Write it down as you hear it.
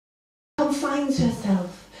confines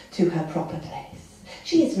herself to her proper place.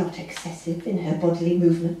 She is not excessive in her bodily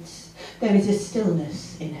movements. There is a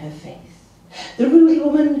stillness in her face. The ruly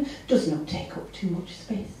woman does not take up too much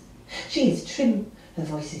space. She is trim, her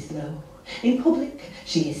voice is low. In public,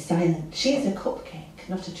 she is silent. She is a cupcake,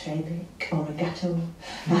 not a tray bake or a gâteau.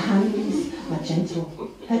 Her hands are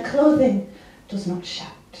gentle. Her clothing does not shout.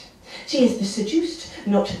 She is the seduced,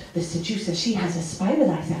 not the seducer. She has a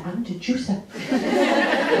spiralizer and a juicer.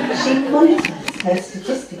 She monitors her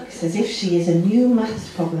statistics as if she is a new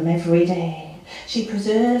maths problem every day. She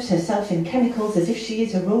preserves herself in chemicals as if she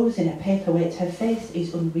is a rose in a paperweight. Her face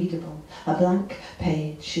is unreadable, a blank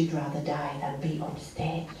page. She'd rather die than be on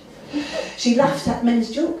stage. She laughs at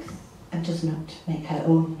men's jokes and does not make her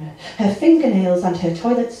own. Her fingernails and her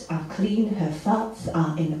toilets are clean. Her farts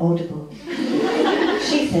are inaudible.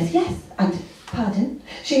 She says yes and pardon.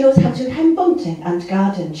 She knows how to hem bunting and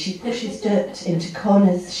garden. She pushes dirt into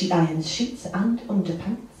corners. She irons sheets and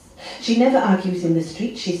underpants. She never argues in the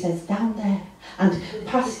street. She says down there and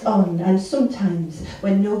passed on, and sometimes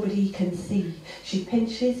when nobody can see, she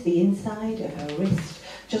pinches the inside of her wrist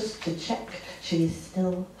just to check she is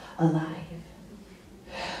still alive.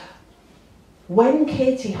 When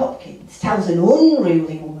Katie Hopkins tells an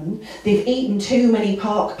unruly woman they've eaten too many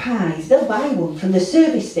pork pies, they'll buy one from the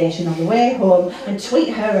service station on the way home and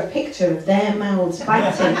tweet her a picture of their mouths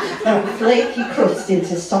biting from flaky crust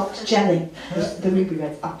into soft jelly. The Ruby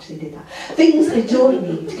Reds actually did that. Things they don't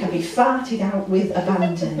need can be farted out with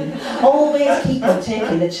abandon. Always keep on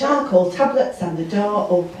taking the charcoal tablets and the door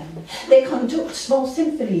open. They conduct small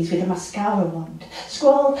symphonies with a mascara wand.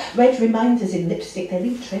 Scrawl red reminders in lipstick. They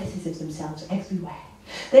leave traces of themselves everywhere.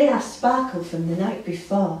 They are sparkle from the night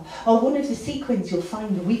before, or one of the sequins you'll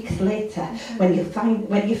find weeks later when you're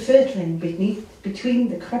furtling between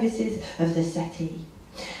the crevices of the settee.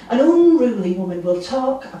 An unruly woman will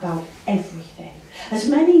talk about everything. As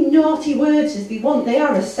many naughty words as they want. They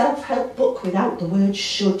are a self-help book without the word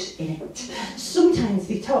should in it. Sometimes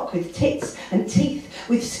they talk with tits and teeth,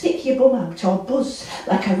 with stick your bum out or buzz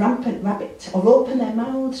like a rampant rabbit, or open their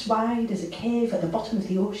mouths wide as a cave at the bottom of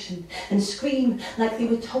the ocean and scream like they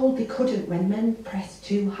were told they couldn't when men pressed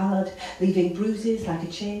too hard, leaving bruises like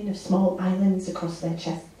a chain of small islands across their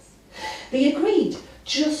chests. They agreed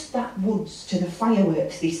just that once to the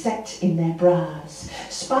fireworks they set in their bras,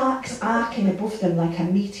 sparks arcing above them like a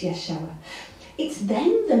meteor shower. It's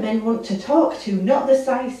them the men want to talk to, not the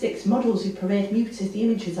size 6 models who parade mute as the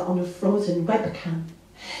images are on a frozen webcam.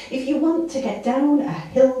 If you want to get down a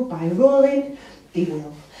hill by rolling, they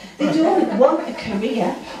will. They don't want a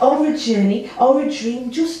career or a journey or a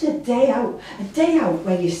dream, just a day out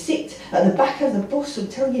where you sit at the back of the bus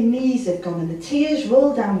until your knees have gone and the tears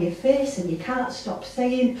roll down your face and you can't stop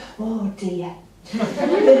saying, oh dear.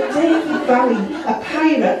 The day you bury a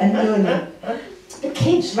pirate and nun. The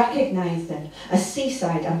kids recognise them as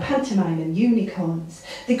seaside and pantomime and unicorns.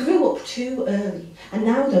 They grew up too early and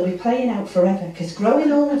now they'll be playing out forever because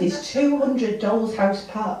growing old is 200 Doll's House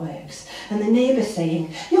Part works and the neighbour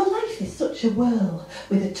saying, your life is such a whirl,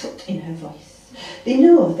 with a tut in her voice. They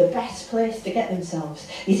know the best place to get themselves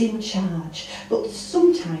is in charge, but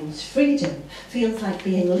sometimes freedom feels like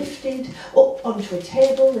being lifted up onto a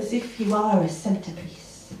table as if you are a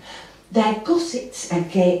centrepiece. Their gussets are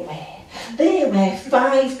gateway. They wear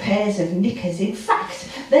 5 pairs of knickers. In fact,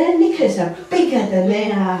 their knickers are bigger than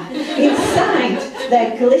they are. Inside,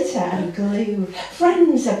 they're glitter and glue.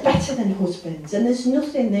 Friends are better than husbands, and there's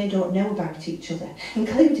nothing they don't know about each other,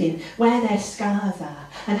 including where their scars are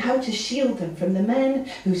and how to shield them from the men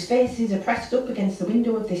whose faces are pressed up against the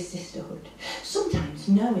window of this sisterhood. Sometimes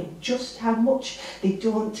knowing just how much they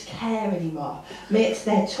don't care anymore makes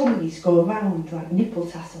their tummies go round like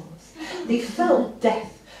nipple tassels. They felt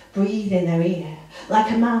death breathe in their ear,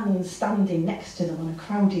 like a man standing next to them on a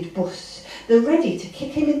crowded bus. They're ready to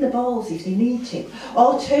kick him in the balls if they need to,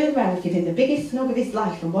 or turn round, give him the biggest snog of his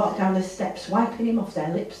life and walk down the steps, wiping him off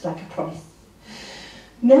their lips like a promise.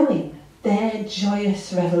 Knowing their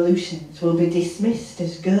joyous revolutions will be dismissed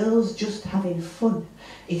as girls just having fun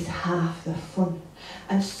is half the fun.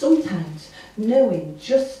 And sometimes knowing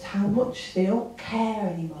just how much they don't care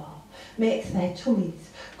anymore makes their tummies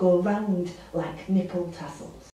go round like nipple tassels.